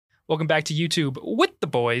Welcome back to YouTube with the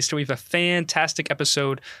boys. So we have a fantastic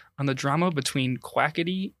episode on the drama between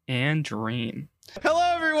Quackity and Dream. Hello,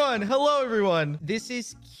 everyone. Hello, everyone. This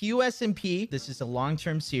is QSMP. This is a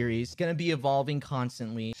long-term series. It's going to be evolving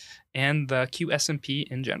constantly. And the QSMP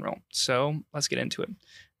in general. So let's get into it.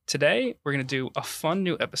 Today, we're going to do a fun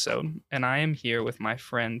new episode. And I am here with my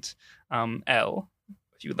friend, Elle.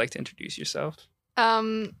 If you would like to introduce yourself.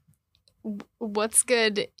 What's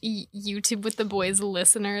good, YouTube with the boys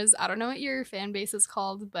listeners? I don't know what your fan base is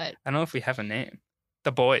called, but I don't know if we have a name.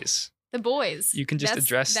 The boys. The boys. You can just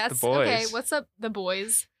address the boys. Okay, what's up, the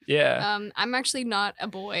boys? Yeah. I'm actually not a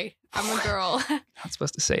boy. I'm a girl. Not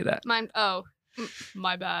supposed to say that.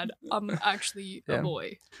 My bad. I'm actually a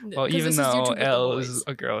boy. Well, even though Elle is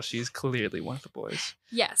a girl, she's clearly one of the boys.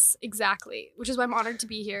 Yes, exactly. Which is why I'm honored to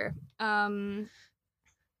be here. Okay.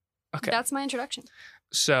 That's my introduction.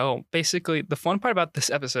 So basically, the fun part about this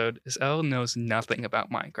episode is Elle knows nothing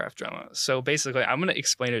about Minecraft drama. So basically, I'm going to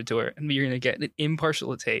explain it to her, and you're going to get an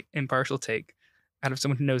impartial take out of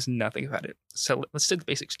someone who knows nothing about it. So let's do the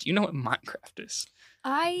basics. Do you know what Minecraft is?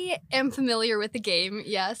 I am familiar with the game,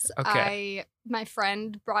 yes. Okay. My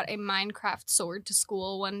friend brought a Minecraft sword to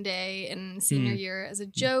school one day in senior year as a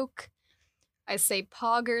joke. I say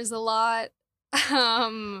poggers a lot.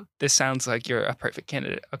 This sounds like you're a perfect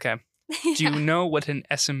candidate. Okay. Yeah. Do you know what an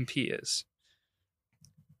SMP is?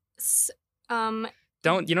 You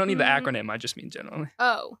don't need the acronym. I just mean generally.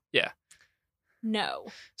 Oh. Yeah. No.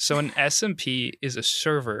 So an SMP is a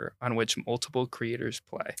server on which multiple creators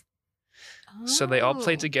play. Oh. So they all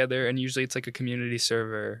play together, and usually it's like a community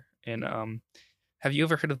server. And have you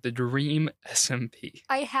ever heard of the Dream SMP?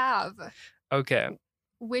 I have. Okay.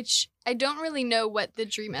 Which I don't really know what the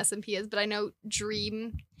Dream SMP is, but I know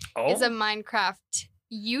Dream is a Minecraft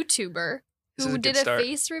YouTuber who did a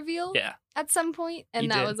face reveal at some point,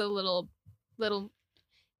 and that was a little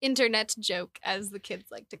internet joke, as the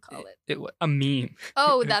kids like to call it. A meme.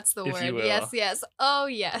 Oh, that's the word. Yes. Oh,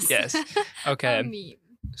 yes. Yes. Okay. A meme.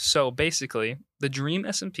 So basically, the Dream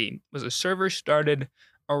SMP was a server started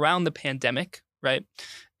around the pandemic, right?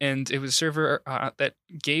 And it was a server that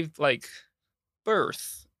gave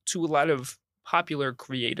birth to a lot of popular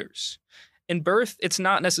creators. In birth, it's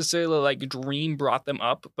not necessarily like Dream brought them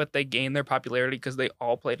up, but they gained their popularity because they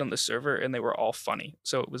all played on the server and they were all funny.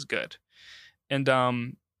 So it was good. And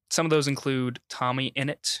some of those include Tommy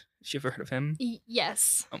Innit, if you've ever heard of him.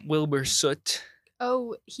 Yes. Wilbur Soot.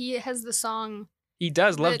 Oh, he has the song. He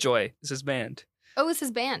does. Lovejoy is his band. Oh, it's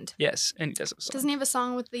his band. Yes, and he does have a song. Doesn't he have a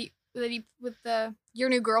song with Your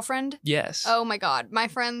New Girlfriend? Yes. Oh my God, my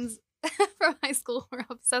friends from high school were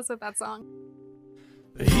obsessed with that song.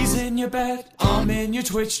 He's in your bed, I'm in your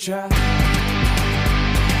Twitch chat.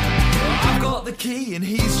 I've got the key and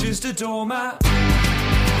he's just a doormat.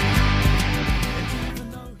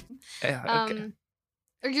 Okay.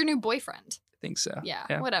 Or your new boyfriend. I think so.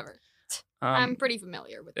 Yeah. Whatever. I'm pretty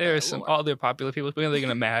familiar with that. There are some other popular people. They're going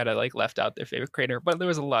to mad I left out their favorite creator, but there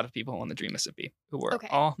was a lot of people on the Dream SMP who were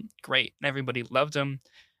all great, and everybody loved them.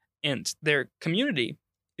 And their community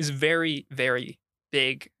is very, very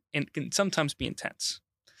big and can sometimes be intense.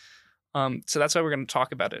 So that's why we're going to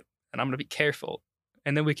talk about it, and I'm going to be careful,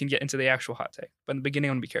 and then we can get into the actual hot take. But in the beginning,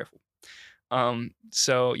 I'm going to be careful.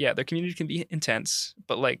 So yeah, their community can be intense,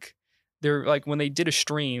 but they're when they did a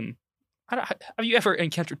stream. Have you ever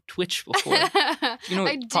encountered Twitch before? You know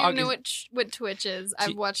I do know what Twitch is.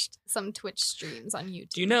 I've watched some Twitch streams on YouTube.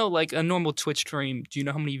 Do you know a normal Twitch stream? Do you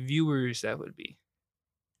know how many viewers that would be?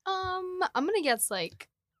 I'm gonna guess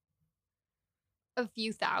a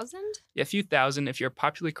few thousand. Yeah, a few thousand. If you're a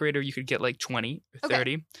popular creator, you could get 20 or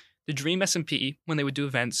 30. Okay. The Dream SMP, when they would do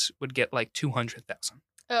events, would get 200,000.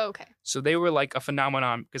 Oh, okay. So they were a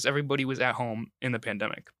phenomenon because everybody was at home in the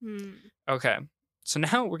pandemic. Okay. So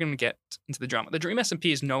now we're going to get into the drama. The Dream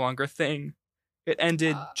SMP is no longer a thing. It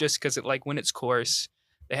ended just because it went its course.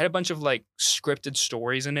 They had a bunch of scripted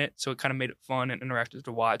stories in it, so it kind of made it fun and interactive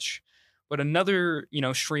to watch. But another,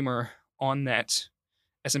 streamer on that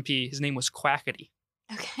SMP, his name was Quackity.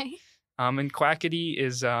 Okay. And Quackity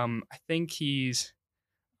is, I think he's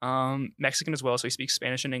Mexican as well, so he speaks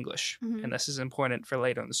Spanish and English. Mm-hmm. And this is important for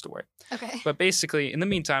later in the story. Okay. But basically, in the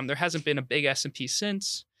meantime, there hasn't been a big SMP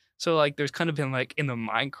since. So, there's kind of been, in the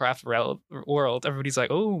Minecraft world, everybody's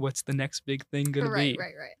oh, what's the next big thing going to be?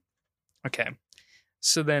 Right. Okay.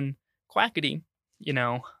 So then Quackity,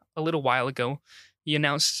 a little while ago, he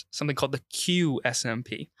announced something called the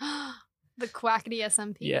QSMP. The Quackity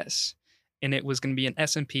SMP? Yes. And it was going to be an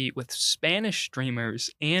SMP with Spanish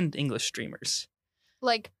streamers and English streamers.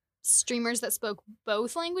 Streamers that spoke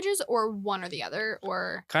both languages, or one or the other,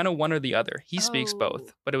 or... Kind of one or the other. He speaks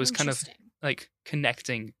both, but it was kind of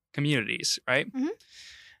connecting communities, right? Mm-hmm.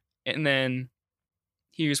 And then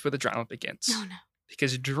here's where the drama begins. Oh, no.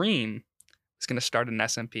 Because Dream is going to start an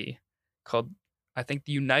SMP called, I think,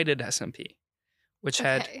 the United SMP, which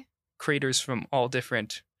had creators from all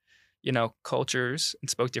different, cultures and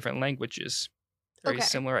spoke different languages, very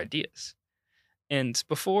similar ideas. And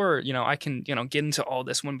before, I can, get into all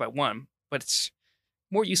this one by one, but it's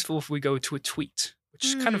more useful if we go to a tweet,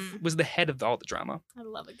 which kind of was the head of all the drama. I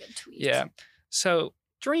love a good tweet. Yeah. So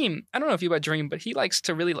Dream, I don't know if you about Dream, but he likes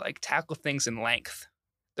to really tackle things in length.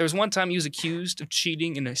 There was one time he was accused of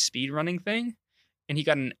cheating in a speedrunning thing, and he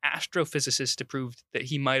got an astrophysicist to prove that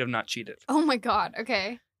he might have not cheated. Oh my God.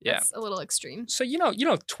 Okay. Yeah. That's a little extreme. So you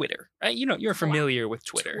know Twitter, right? You're familiar with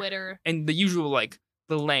Twitter. Twitter. And the usual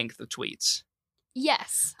the length of tweets.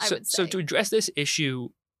 Yes, I would say. So to address this issue,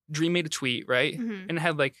 Dream made a tweet, right? Mm-hmm. And it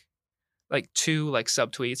had two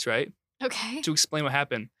subtweets, right? Okay. To explain what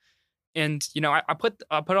happened. And I put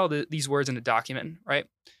all these words in a document, right?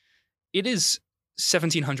 It is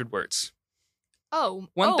 1,700 words. Oh,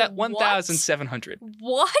 1,700.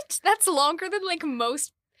 What? That's longer than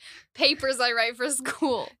most papers I write for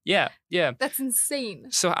school. Yeah. That's insane.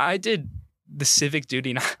 So I did the civic duty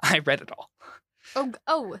and I read it all.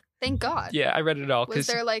 Oh, thank God. Yeah, I read it all. Was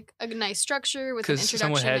there a nice structure with an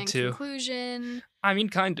introduction and conclusion? I mean,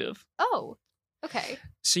 kind of. Oh, okay.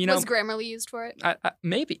 So was Grammarly used for it?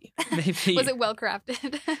 Maybe. Was it well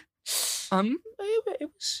crafted?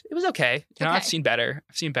 It was okay. I've seen better.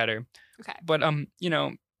 Okay. But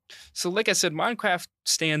so like I said, Minecraft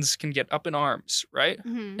stands can get up in arms, right?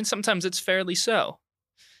 Mm-hmm. And sometimes it's fairly so.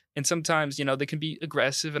 And sometimes, they can be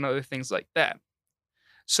aggressive and other things like that.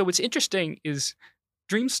 So what's interesting is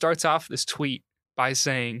Dream starts off this tweet by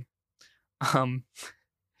saying,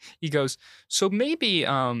 he goes, so maybe,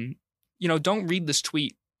 don't read this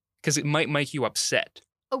tweet because it might make you upset.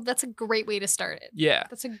 Oh, that's a great way to start it. Yeah.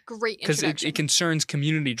 That's a great introduction. Because it concerns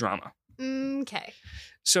community drama. Okay.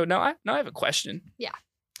 So now I have a question. Yeah.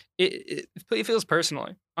 It feels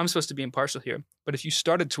personally. I'm supposed to be impartial here. But if you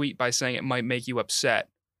start a tweet by saying it might make you upset,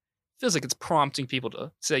 it feels like it's prompting people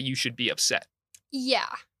to say you should be upset.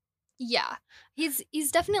 Yeah.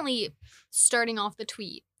 He's definitely starting off the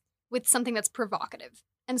tweet with something that's provocative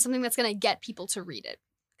and something that's going to get people to read it.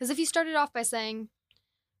 Because if you started off by saying,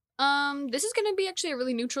 this is going to be actually a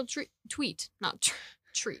really neutral tweet, not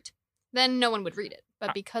treat, then no one would read it.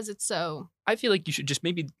 But because it's so... I feel like you should just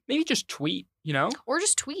maybe just tweet, Or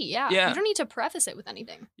just tweet, yeah. You don't need to preface it with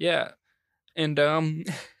anything. Yeah. And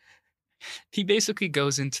he basically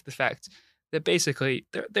goes into the fact that basically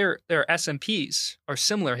their SMPs are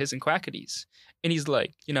similar, his and Quackity's. And he's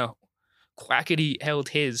like, Quackity held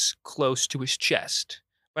his close to his chest.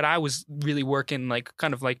 But I was really working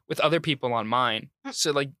with other people on mine.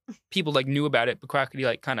 So people knew about it, but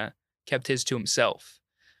Quackity kind of kept his to himself.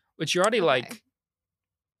 Which you're already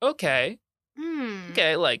okay.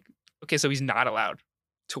 Okay, so he's not allowed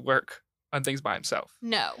to work on things by himself.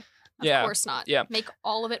 No. Of course not. Yeah. Make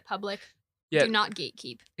all of it public. Yeah. Do not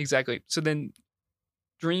gatekeep. Exactly. So then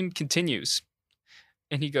Dream continues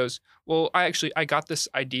and he goes, well, I got this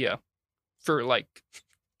idea for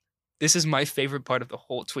this is my favorite part of the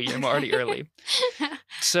whole tweet. I'm already early.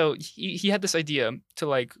 So he had this idea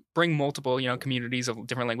to bring multiple, communities of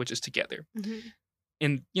different languages together. Mm-hmm.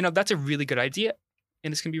 And, that's a really good idea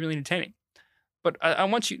and it's going to be really entertaining. But I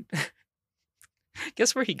want you,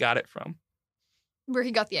 guess where he got it from? Where he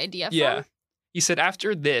got the idea from? Yeah. He said,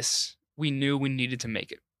 after this, we knew we needed to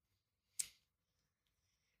make it.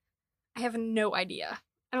 I have no idea.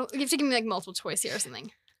 You have to give me multiple choice here or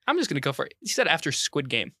something. I'm just going to go for it. He said after Squid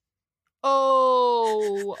Game.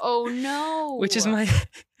 Oh no. Which is my...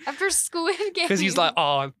 After Squid Game. Because he's like,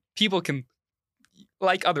 oh, people can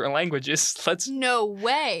like other languages. No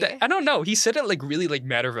way. I don't know. He said it really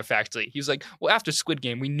matter-of-factly. He was like, well, after Squid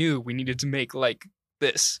Game, we knew we needed to make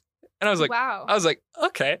this. And I was like, wow. I was like,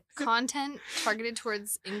 okay. Content targeted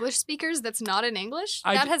towards English speakers that's not in English?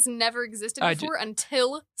 That has never existed before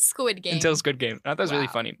until Squid Game. Until Squid Game. I thought that was really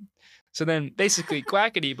funny. So then basically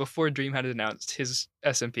Quackity, before Dream had announced his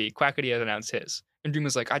SMP, Quackity had announced his. And Dream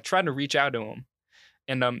was like, I tried to reach out to him.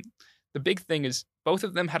 And the big thing is both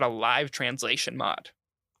of them had a live translation mod.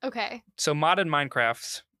 Okay. So modded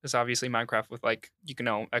Minecraft is obviously Minecraft with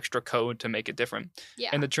extra code to make it different. Yeah.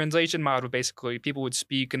 And the translation mod would basically, people would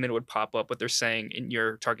speak and then it would pop up what they're saying in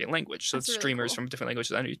your target language. So That's streamers really cool. from different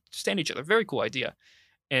languages understand each other. Very cool idea.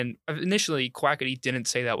 And initially Quackity didn't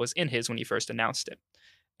say that was in his when he first announced it.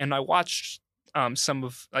 And I watched some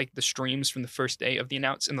of the streams from the first day of the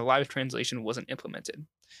announce and the live translation wasn't implemented.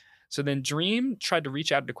 So then Dream tried to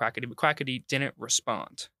reach out to Quackity, but Quackity didn't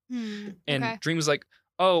respond. And okay. Dream was like,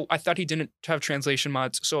 oh, I thought he didn't have translation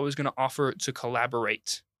mods, so I was going to offer to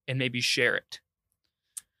collaborate and maybe share it.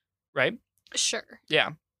 Right? Sure.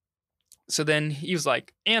 Yeah. So then he was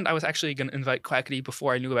like, and I was actually going to invite Quackity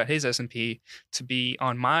before I knew about his SMP to be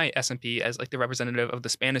on my SMP as like the representative of the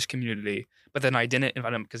Spanish community. But then I didn't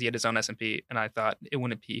invite him because he had his own SMP, and I thought it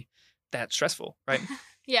wouldn't be that stressful, right?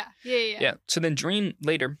 Yeah. So then Dream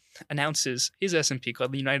later announces his SMP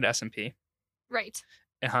called the United SMP. Right.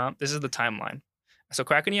 This is the timeline. So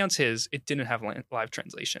Quackity announced his, it didn't have live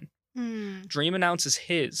translation. Dream announces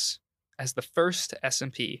his as the first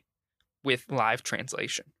SMP with live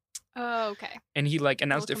translation. Oh, okay. And he like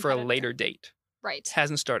announced it for a later date. Right. It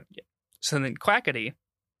hasn't started yet. So then Quackity,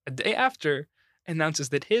 a day after, announces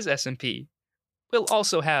that his SMP will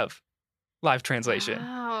also have live translation.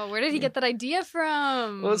 Wow, where did he get that idea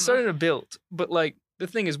from? Well, it started to build, but like the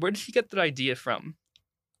thing is, where did he get that idea from?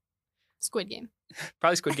 Squid Game.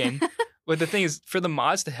 Probably Squid Game. But the thing is, for the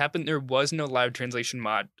mods to happen, there was no live translation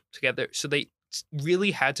mod together, so they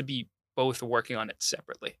really had to be both working on it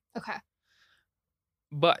separately. Okay.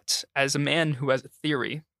 But as a man who has a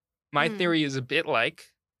theory, my theory is a bit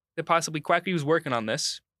like that possibly Quackity was working on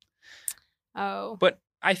this. Oh. But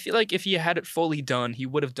I feel like if he had it fully done, he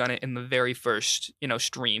would have done it in the very first,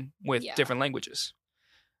 stream with different languages.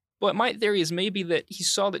 But my theory is maybe that he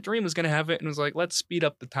saw that Dream was going to have it and was like, let's speed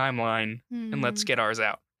up the timeline and let's get ours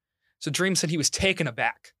out. So Dream said he was taken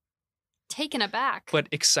aback. Taken aback? But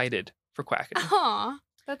excited for Quackity. Aw,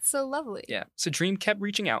 that's so lovely. Yeah. So Dream kept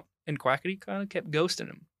reaching out and Quackity kind of kept ghosting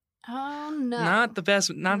him. Oh, no. Not the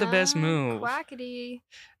best move. Quackity.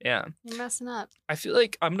 Yeah. You're messing up. I feel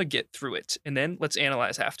like I'm going to get through it and then let's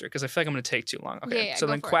analyze after because I feel like I'm going to take too long. Okay. Yeah, so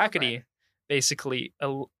then Quackity basically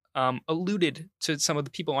alluded to some of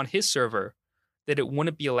the people on his server that it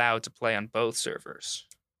wouldn't be allowed to play on both servers.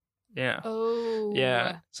 Yeah. Oh.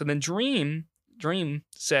 Yeah. So then Dream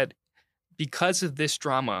said because of this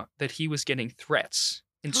drama that he was getting threats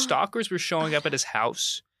and stalkers were showing up at his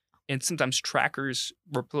house and sometimes trackers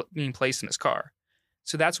were being placed in his car.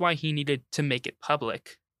 So that's why he needed to make it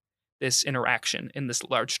public, this interaction in this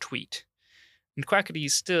large tweet. And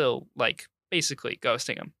Quackity's still, like, basically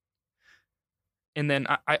ghosting him. And then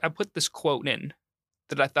I put this quote in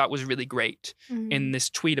that I thought was really great in this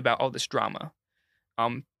tweet about all this drama.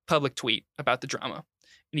 Public tweet about the drama.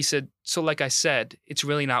 And he said, so like I said, it's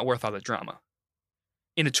really not worth all the drama.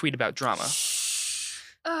 In a tweet about drama.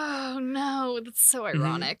 Oh, no. That's so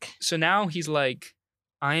ironic. So now he's like,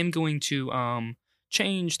 I am going to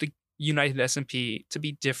change the United SMP to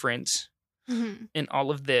be different in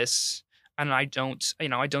all of this. And I don't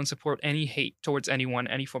support any hate towards anyone,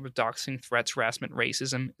 any form of doxing, threats, harassment,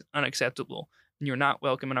 racism is unacceptable. And you're not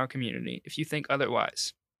welcome in our community if you think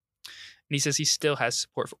otherwise. And he says he still has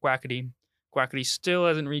support for Quackity. Quackity still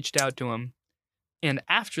hasn't reached out to him. And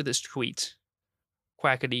after this tweet,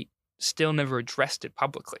 Quackity still never addressed it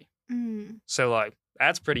publicly. So, like,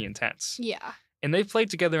 that's pretty intense. Yeah. And they've played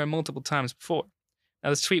together multiple times before.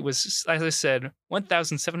 Now, this tweet was, as I said,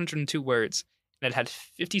 1,702 words, and it had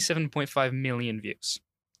 57.5 million views.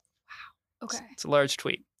 Wow. Okay. It's a large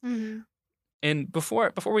tweet. And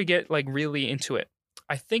before we get, like, really into it,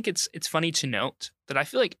 I think it's funny to note that I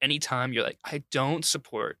feel like anytime you're like, I don't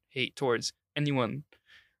support hate towards anyone,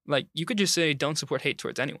 like, you could just say, don't support hate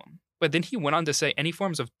towards anyone. But then he went on to say any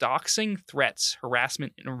forms of doxing, threats,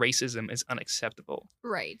 harassment, and racism is unacceptable.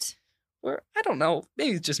 Right. Or, I don't know,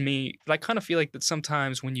 maybe it's just me, but I kind of feel like that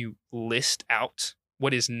sometimes when you list out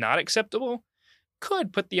what is not acceptable,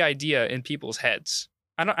 could put the idea in people's heads.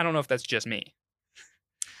 I don't know if that's just me.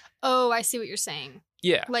 Oh, I see what you're saying.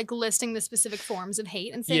 Yeah. Like listing the specific forms of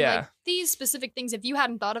hate and saying, like, these specific things, if you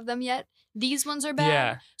hadn't thought of them yet, these ones are bad.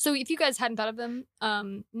 Yeah. So if you guys hadn't thought of them,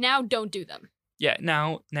 now don't do them. Yeah,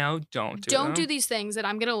 now don't do them. Don't do these things that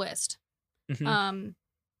I'm going to list.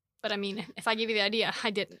 But I mean, if I gave you the idea, I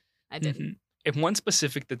didn't. If one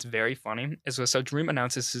specific that's very funny is so Dream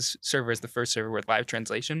announces his server as the first server with live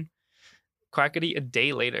translation. Quackity a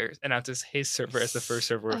day later announces his server as the first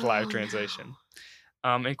server with live translation.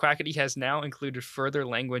 And Quackity has now included further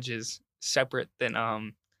languages separate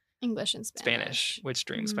than English and Spanish, which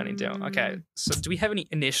Dream's planning to. Okay, so do we have any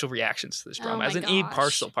initial reactions to this drama as an gosh.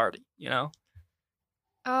 impartial party,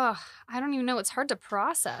 Oh, I don't even know. It's hard to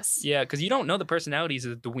process. Yeah, because you don't know the personalities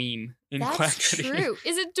of the dweem in Quackity. That's true.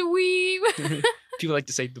 Is it dweem? People like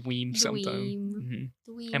to say dweem sometimes.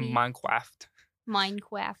 Dweem. And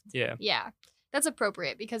Minecraft. Yeah. Yeah. That's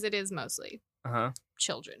appropriate because it is mostly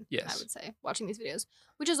children, yes. I would say, watching these videos.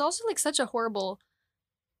 Which is also like such a horrible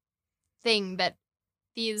thing that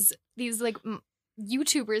these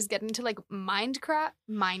YouTubers get into like Minecraft,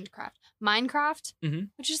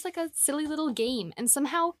 which is like a silly little game, and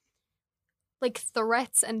somehow like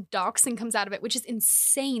threats and doxing comes out of it, which is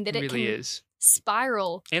insane that it really can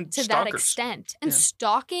spiral and to that extent. And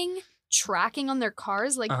stalking, tracking on their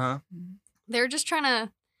cars, like they're just trying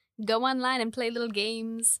to go online and play little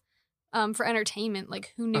games for entertainment.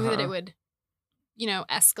 Like who knew that it would,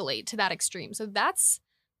 escalate to that extreme? So that's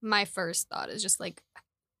my first thought, is just like,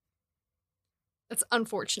 it's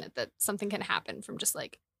unfortunate that something can happen from just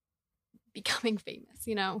like becoming famous,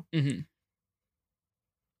 Mm-hmm.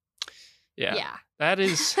 Yeah. That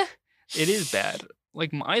is, it is bad.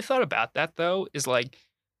 Like my thought about that though is like,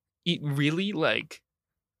 it really like,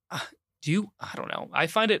 I don't know. I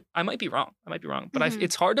find it, I might be wrong, but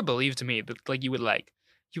it's hard to believe to me that like you would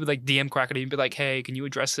DM Quackity and be like, hey, can you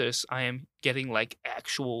address this? I am getting like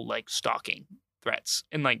actual like stalking threats.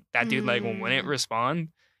 And like that dude like wouldn't respond,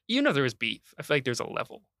 even if there was beef. I feel like there's a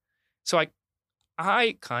level. So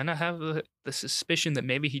I kind of have the suspicion that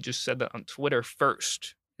maybe he just said that on Twitter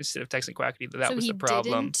first instead of texting Quackity, that was the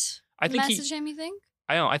problem. I think message him, you think?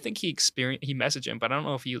 I don't know. I think he messaged him, but I don't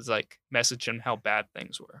know if he was like messaging how bad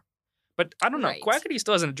things were. But I don't know. Right. Quackity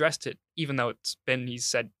still hasn't addressed it, even though he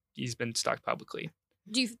said he's been stalked publicly.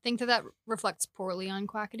 Do you think that reflects poorly on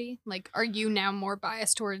Quackity? Like, are you now more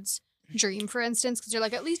biased towards Dream, for instance? Because you're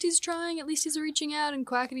like, at least he's trying, at least he's reaching out, and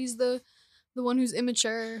Quackity's the one who's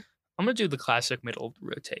immature. I'm going to do the classic middle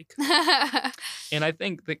road take. And I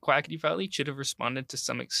think that Quackity probably should have responded to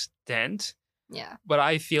some extent. Yeah. But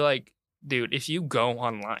I feel like, dude, if you go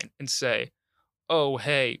online and say, oh,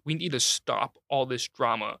 hey, we need to stop all this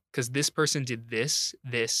drama because this person did this,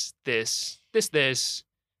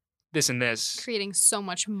 and this. Creating so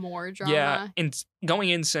much more drama. Yeah, and going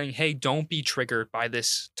in saying, hey, don't be triggered by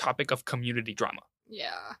this topic of community drama.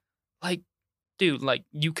 Yeah. Like, dude, like,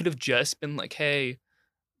 you could have just been like, hey,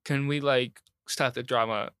 can we, like, stop the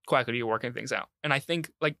drama? Quackity, you're working things out. And I think,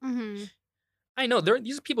 like, I know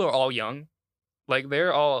these people are all young. Like,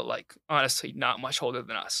 they're all, like, honestly not much older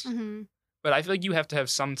than us. But I feel like you have to have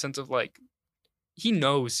some sense of, like, he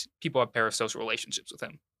knows people have parasocial relationships with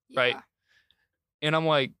him, right? And I'm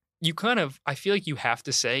like, I feel like you have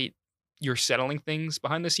to say you're settling things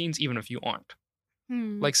behind the scenes, even if you aren't.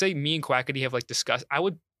 Like, say me and Quackity have, like, discussed,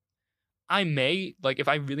 I may, like, if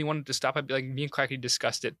I really wanted to stop, I'd be like, me and Quackity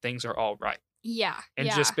discussed it, things are all right. Yeah. And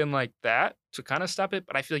just been like that to kind of stop it,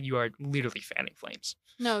 but I feel like you are literally fanning flames.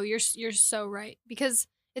 No, you're so right. Because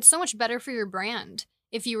it's so much better for your brand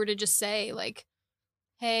if you were to just say, like,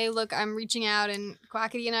 hey, look, I'm reaching out and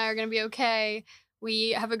Quackity and I are going to be okay.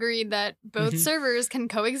 We have agreed that both servers can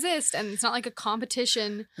coexist and it's not like a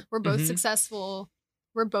competition. We're both successful.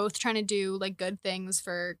 We're both trying to do like good things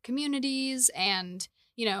for communities and,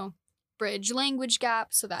 bridge language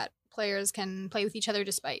gaps so that players can play with each other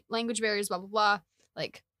despite language barriers, blah, blah, blah.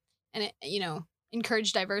 Like, and it,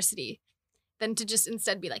 encourage diversity than to just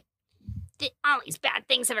instead be like, all these bad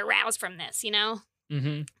things have aroused from this,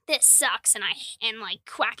 This sucks, and like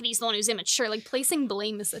Quackity's the one who's immature. Like placing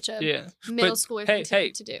blame is such a middle schooler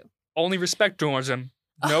thing to do. Only respect towards him.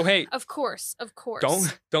 No hate. Of course.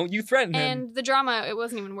 Don't you threaten him. And the drama, it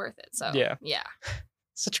wasn't even worth it. So yeah.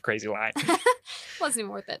 Such a crazy line. Wasn't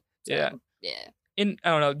even worth it. So, yeah. I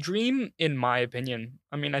don't know. Dream, in my opinion,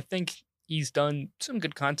 I mean, I think he's done some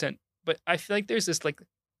good content, but I feel like there's this like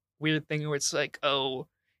weird thing where it's like, oh,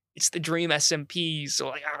 it's the Dream SMP, so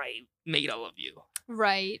like I made all of you.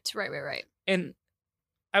 Right. And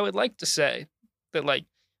I would like to say that, like,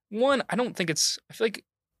 one, I feel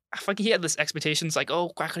like he had this expectations like,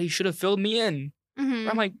 oh, Quackity should have filled me in.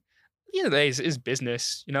 I'm like, at the end of the day, it's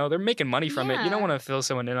business. They're making money from it. You don't want to fill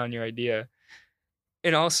someone in on your idea.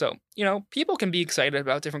 And also, people can be excited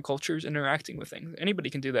about different cultures interacting with things. Anybody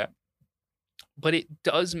can do that. But it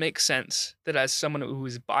does make sense that as someone who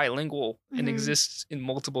is bilingual and exists in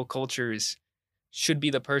multiple cultures should be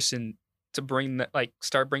the person to bring that, like,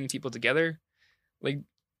 start bringing people together. Like,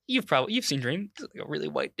 you've seen Dream. He's like a really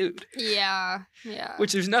white dude. Yeah.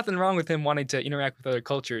 Which there's nothing wrong with him wanting to interact with other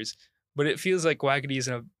cultures, but it feels like Quackity is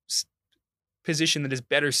in a position that is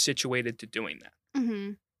better situated to doing that.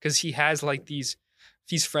 Because he has like he's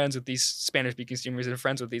friends with these Spanish-speaking streamers and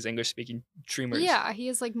friends with these English-speaking streamers. Yeah, he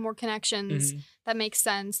has like more connections that make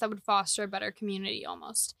sense, that would foster a better community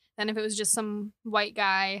almost than if it was just some white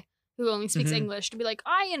guy who only speaks English to be like,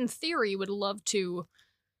 I, in theory, would love to,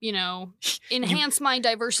 enhance my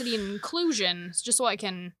diversity and inclusion just so I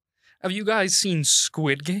can... Have you guys seen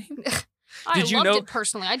Squid Game? I loved it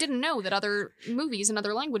personally. I didn't know that other movies in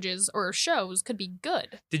other languages or shows could be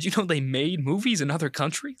good. Did you know they made movies in other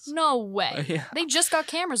countries? No way. Yeah. They just got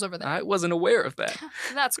cameras over there. I wasn't aware of that.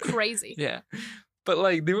 That's crazy. Yeah. But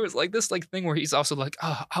like there was like this like thing where he's also like,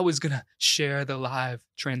 oh, I was gonna share the live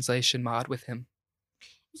translation mod with him.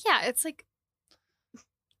 Yeah, it's like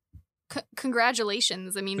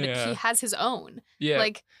congratulations. I mean, but he has his own. Yeah.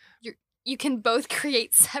 Like you can both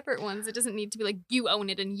create separate ones. It doesn't need to be like you own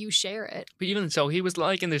it and you share it. But even so, he was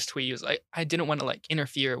like in this tweet, he was like, I didn't want to like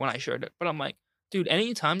interfere when I shared it. But I'm like, dude,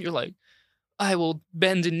 anytime you're like, I will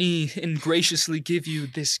bend a knee and graciously give you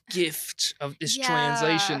this gift of this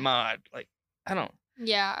translation mod. Like, I don't.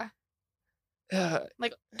 Yeah.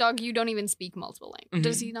 Like, dog, you don't even speak multiple languages.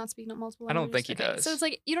 Does he not speak multiple languages? I don't think he does. So it's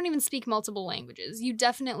like, you don't even speak multiple languages. You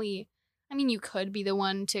definitely, I mean, you could be the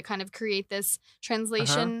one to kind of create this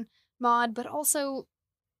translation mod, but also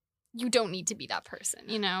you don't need to be that person,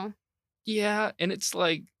 you know? Yeah, and it's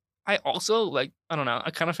like, I also, like, I don't know, I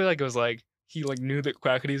kind of feel like it was like, he like knew that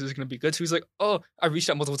Quackity was going to be good, so he's like, oh, I reached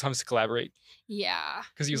out multiple times to collaborate. Yeah.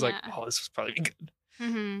 Because he was like, oh, this was probably good.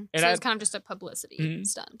 And so it's kind of just a publicity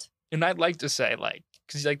stunt. And I'd like to say, like,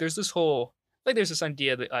 because like there's this whole, like there's this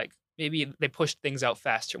idea that like maybe they pushed things out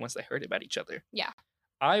faster once they heard about each other. Yeah.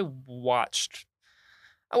 I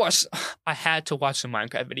had to watch some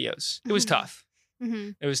Minecraft videos. It was tough.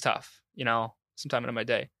 It was tough, you know, sometime in my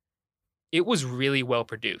day. It was really well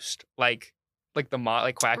produced. Like the mod,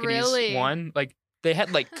 like Quackity's one, like they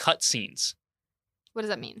had like cutscenes. What does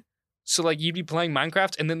that mean? So like you'd be playing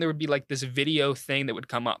Minecraft and then there would be like this video thing that would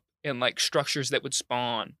come up and like structures that would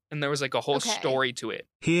spawn. And there was like a whole story to it.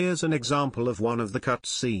 Here's an example of one of the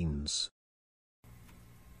cutscenes.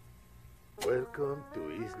 Welcome to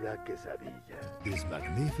Isla Quesadilla. This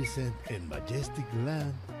magnificent and majestic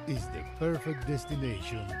land is the perfect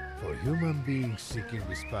destination for human beings seeking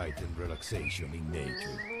respite and relaxation in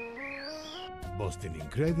nature. Boasting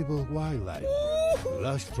incredible wildlife,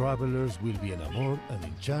 lush travelers will be enamored and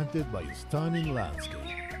enchanted by a stunning landscape.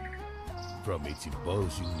 From its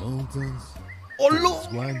imposing mountains to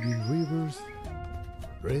its winding rivers,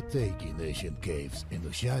 breathtaking ancient caves and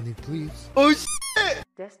oceanic cliffs. Oh shit!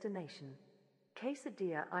 Destination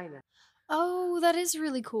Quesadilla Island. Oh, that is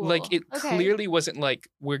really cool. Like it clearly wasn't like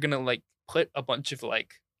we're gonna like put a bunch of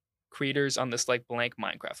like creators on this like blank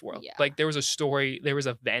Minecraft world. Yeah. Like there was a story, there was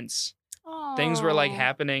events, oh, things were like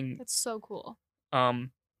happening. That's so cool.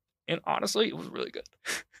 And honestly, it was really good.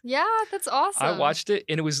 Yeah, that's awesome. I watched it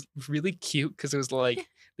and it was really cute because it was like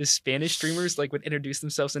the Spanish streamers like would introduce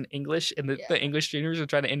themselves in English and the English streamers would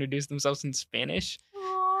try to introduce themselves in Spanish.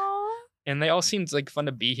 Aww. And they all seemed like fun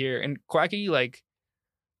to be here. And Quackity like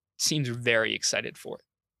seems very excited for it.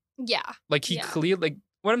 Yeah. Like he clearly, like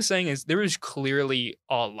what I'm saying is there was clearly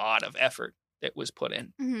a lot of effort that was put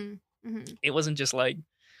in. It wasn't just like,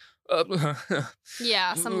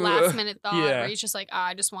 some last minute thought where he's just like,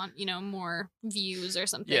 I just want, you know, more views or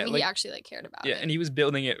something. Yeah, he actually like cared about it. Yeah, and he was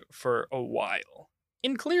building it for a while.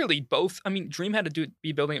 And clearly both, I mean, Dream had to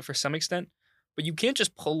be building it for some extent, but you can't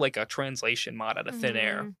just pull like a translation mod out of thin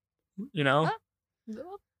air, you know?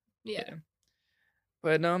 Yeah.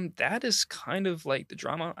 But that is kind of like the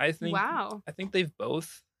drama. I think they've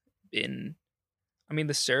both been, I mean,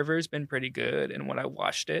 the server's been pretty good, and when I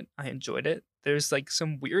watched it, I enjoyed it. There's like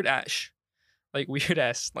some weird ass like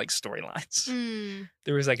storylines.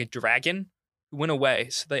 There was like a dragon who went away,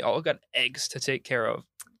 so they all got eggs to take care of.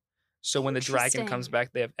 So when the dragon comes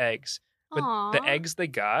back, they have eggs. But the eggs they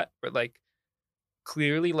got were like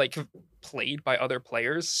clearly like played by other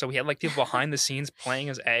players. So we had like people behind the scenes playing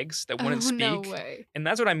as eggs that wouldn't speak. No way. And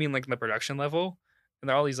that's what I mean, like in the production level. And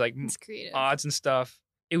there are all these like odds and stuff.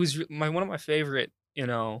 It was one of my favorite, you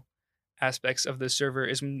know, aspects of the server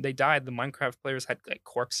is when they died, the Minecraft players had like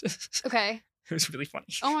corpses. Okay. It was really funny.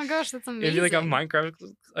 Oh my gosh, that's amazing. It'd be like a Minecraft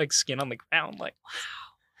like skin on the ground, like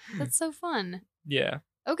wow. That's so fun. Yeah.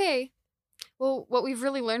 Okay. Well, what we've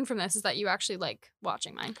really learned from this is that you actually like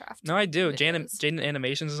watching Minecraft. No, I do. Jaden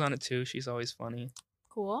Animations is on it too. She's always funny.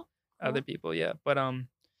 Cool. Other people, yeah. But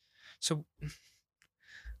so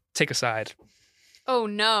take a side. Oh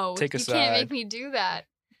no. Take a side. You can't make me do that.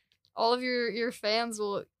 All of your fans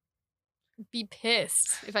will be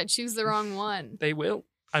pissed if I choose the wrong one. They will.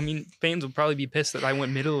 I mean, fans will probably be pissed that I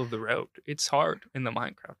went middle of the road. It's hard in the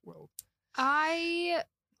Minecraft world. I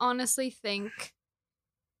honestly think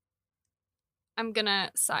I'm gonna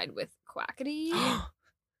side with Quackity.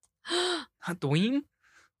 Not Dweem?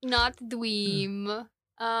 Not Dweem.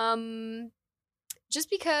 Just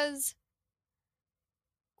because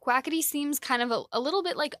Quackity seems kind of a little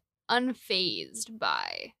bit like unfazed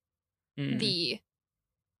by the,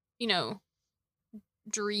 you know,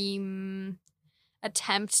 Dream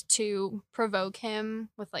attempt to provoke him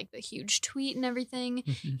with like the huge tweet and everything.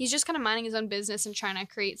 He's just kind of minding his own business and trying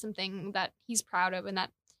to create something that he's proud of and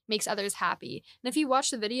that makes others happy. And if you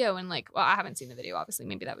watch the video and like, well, I haven't seen the video, obviously,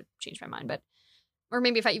 maybe that would change my mind, but, or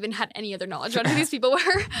maybe if I even had any other knowledge on who these people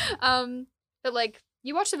were. But like,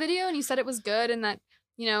 you watched the video and you said it was good and that,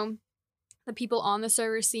 you know, the people on the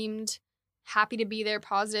server seemed happy to be there,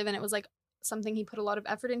 positive, and it was like something he put a lot of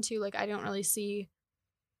effort into. Like, I don't really see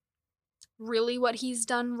really what he's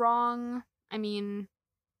done wrong. I mean,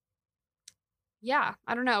 yeah,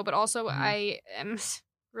 I don't know, but also I am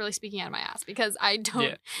really speaking out of my ass because I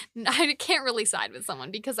can't really side with someone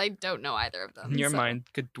because I don't know either of them. In your mind,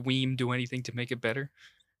 could Dweem do anything to make it better?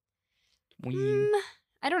 Dweem.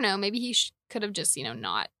 I don't know. Maybe he could have just, you know,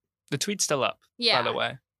 not. The tweet's still up, by the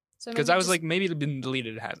way. Because So I was like, maybe it'd been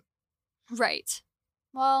deleted. It hasn't. Right.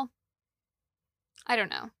 Well, I don't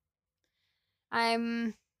know.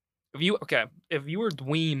 If you were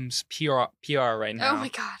Dweem's PR right now. Oh my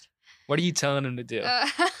God. What are you telling him to do?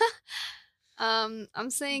 I'm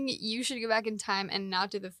saying you should go back in time and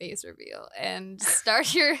not do the face reveal and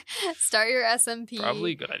start your SMP.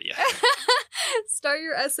 Probably a good idea. Start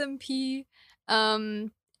your SMP,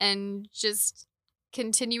 and just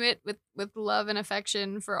continue it with love and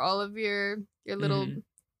affection for all of your little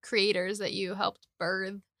creators that you helped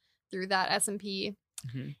birth through that SMP.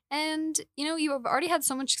 And you know, you have already had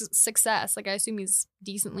so much success. Like, I assume he's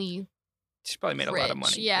decently. She's probably made rich. A lot of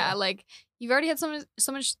money. Yeah, like you've already had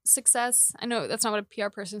so much success. I know that's not what a PR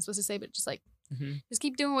person is supposed to say, but just like just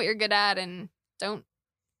keep doing what you're good at and don't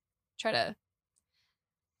try to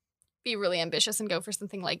be really ambitious and go for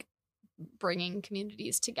something like bringing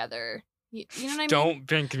communities together. You know what I mean? Don't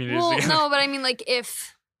bring communities together. No, but I mean, like,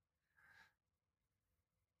 if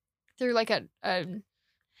through like a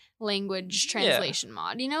language translation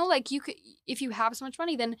mod, you know, like you could, if you have so much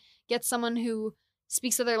money, then get someone who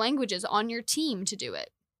speaks other languages on your team to do it.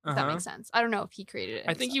 If that makes sense. I don't know if he created it.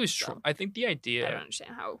 I think he was. I think the idea. I don't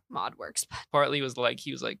understand how mod works. But. Partly was like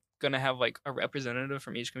he was like gonna have like a representative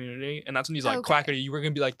from each community, and that's when he's like, Quackity, you were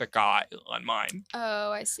gonna be like the guy on mine.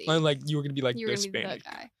 Oh, I see. And like you were gonna be like the Spanish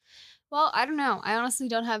guy. Well, I don't know. I honestly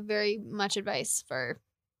don't have very much advice for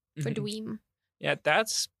Dweem. Yeah,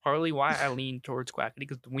 that's partly why I lean towards Quackity,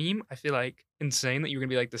 because Dweem, I feel like, in saying that you were gonna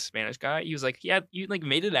be like the Spanish guy, he was like, yeah, you like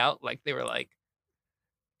made it out like they were like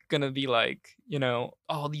gonna be like, you know,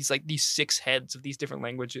 all these like these 6 heads of these different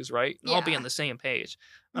languages, right? And all be on the same page.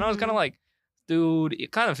 And I was kind of like, dude,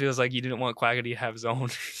 it kind of feels like you didn't want Quackity to have his own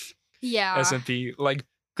SMP, like,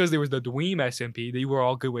 because there was the Dweem SMP, they were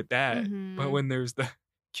all good with that. But when there's the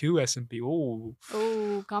QSMP,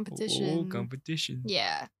 competition.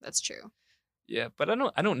 Yeah, that's true. Yeah, but I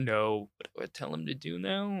don't know what I would tell him to do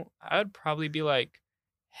now. I would probably be like,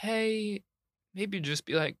 hey, maybe just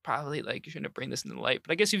be like, probably like you shouldn't bring this in the light.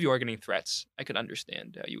 But I guess if you are getting threats, I could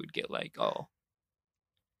understand how you would get like, oh.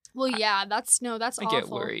 Well, yeah, that's awful. I get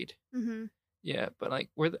worried. Yeah, but like,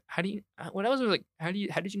 how did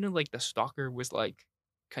you know like the stalker was like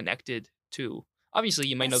connected to? Obviously,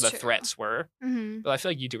 you might know the threats were, but I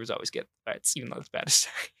feel like YouTubers always get threats, even though it's bad to say.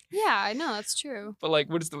 Yeah, I know, that's true. But like,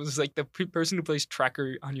 was like the person who plays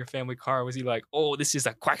tracker on your family car? Was he like, oh, this is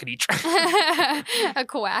a Quackity tracker? A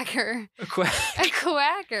quacker. A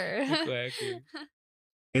quacker.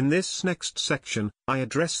 In this next section, I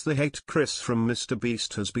address the hate Chris from Mr.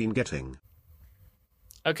 Beast has been getting.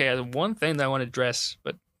 Okay, one thing that I want to address,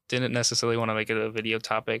 but didn't necessarily want to make it a video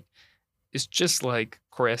topic, is just like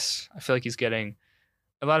Chris. I feel like he's getting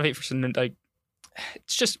a lot of hate for some, like,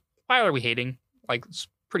 it's just, why are we hating? Like, it's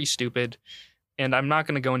pretty stupid. And I'm not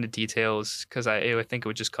going to go into details because I think it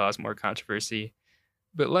would just cause more controversy.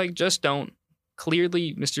 But like, just don't.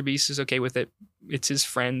 Clearly, Mr. Beast is okay with it. It's his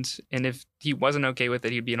friend. And if he wasn't okay with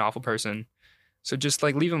it, he'd be an awful person. So just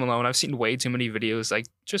like, leave him alone. I've seen way too many videos, like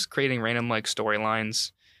just creating random like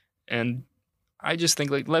storylines. And I just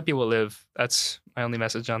think like, let people live. That's my only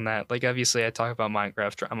message on that. Like, obviously I talk about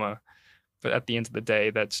Minecraft drama, but at the end of the day,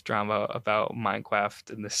 that's drama about Minecraft.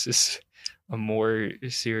 And this is a more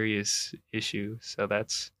serious issue. So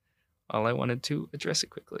that's all I wanted to address it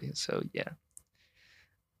quickly. So yeah.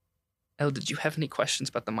 Elle, did you have any questions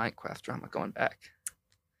about the Minecraft drama going back?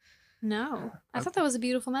 No. I thought that was a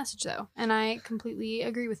beautiful message though. And I completely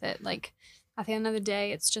agree with it. Like, at the end of the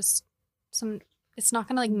day, it's just it's not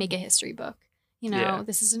going to like make a history book. You know,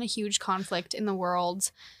 This isn't a huge conflict in the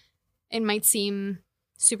world. It might seem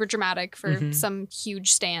super dramatic for some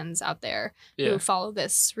huge stands out there who follow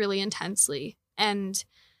this really intensely. And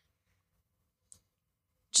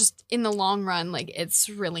just in the long run, like, it's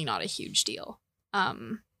really not a huge deal.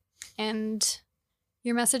 And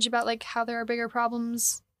your message about like how there are bigger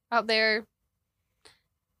problems out there,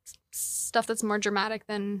 stuff that's more dramatic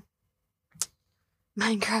than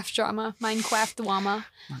Minecraft drama.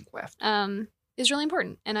 is really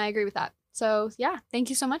important, and I agree with that. So yeah, thank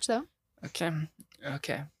you so much, though. Okay.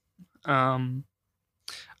 I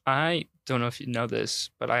don't know if you know this,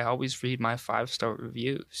 but I always read my 5-star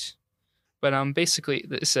reviews. But basically,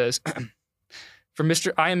 it says, I am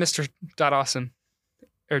Mr. Awesome.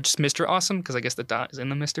 Or just Mr. Awesome, because I guess the dot is in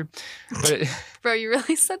the Mr. But Bro, you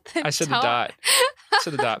really said the I said the dot. I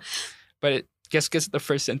said the dot. But guess the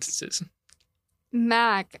first sentences.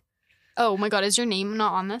 Mac. Oh my God, is your name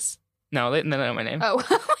not on this? No, they know my name. Oh my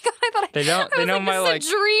God, I thought they don't. They know my like.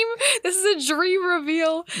 Dream. This is a dream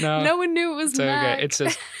reveal. No one knew it was Mac. Okay. It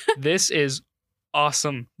says, "This is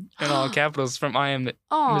awesome" in all capitals from I am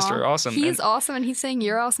Mr. Awesome. He's awesome, and he's saying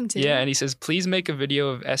you're awesome too. Yeah, and he says, "Please make a video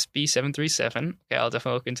of SB737." Okay, I'll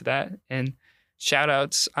definitely look into that. And shout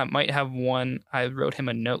outs. I might have one. I wrote him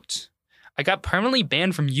a note. I got permanently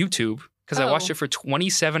banned from YouTube because I watched it for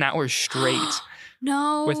 27 hours straight.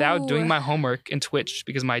 No. Without doing my homework in Twitch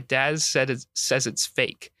because my dad says it's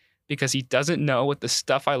fake because he doesn't know what the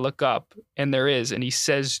stuff I look up and there is, and he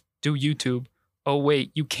says do YouTube. Oh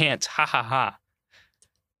wait, you can't. Ha ha ha.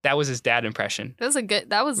 That was his dad impression. That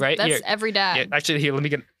was right? That's here. Every dad. Yeah, actually, here, let me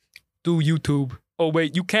get do YouTube. Oh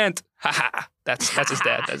wait, you can't. Ha ha. That's his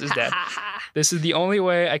dad. That's his dad. This is the only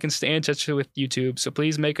way I can stay in touch with YouTube. So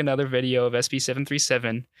please make another video of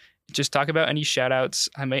SB737. Just talk about any shout outs.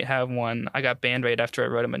 I might have one. I got banned right after I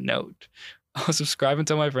wrote him a note. I'll subscribe and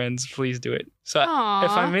tell my friends. Please do it. So if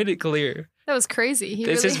I made it clear. That was crazy.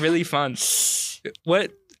 This is really fun.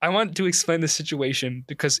 What I want to explain the situation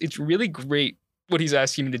because it's really great what he's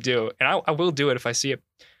asking me to do. And I will do it if I see it.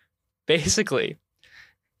 Basically,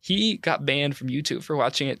 he got banned from YouTube for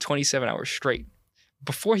watching it 27 hours straight.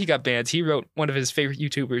 Before he got banned, he wrote one of his favorite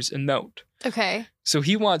YouTubers a note. Okay. So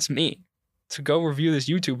he wants me to go review this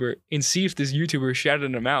YouTuber and see if this YouTuber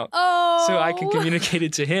shouted him out. Oh. So I can communicate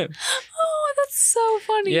it to him. Oh, that's so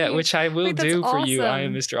funny. Yeah, which I will do for you. I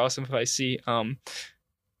am Mr. Awesome if I see. I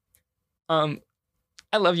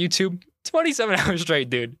love YouTube. 27 hours straight,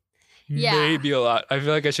 dude. Yeah. Maybe a lot. I feel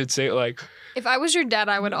like I should say it like. If I was your dad,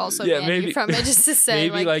 I would also ban you from it just to say.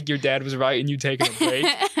 Maybe like your dad was right and you taking a break.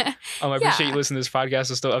 I appreciate you listening to this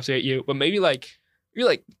podcast. I'll still update you. But maybe like you're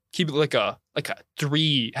like keep it like a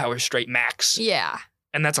 3 hours straight max. Yeah.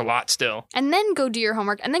 And that's a lot still. And then go do your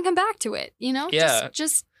homework and then come back to it, you know? Yeah.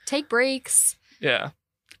 Just take breaks. Yeah.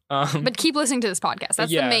 But keep listening to this podcast.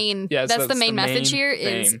 That's the main that's the main message here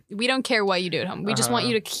is we don't care what you do at home. We just want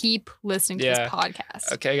you to keep listening to this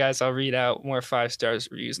podcast. Okay, guys, I'll read out more 5-stars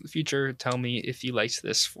reviews in the future. Tell me if you liked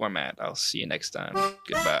this format. I'll see you next time.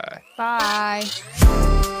 Goodbye.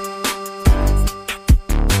 Bye.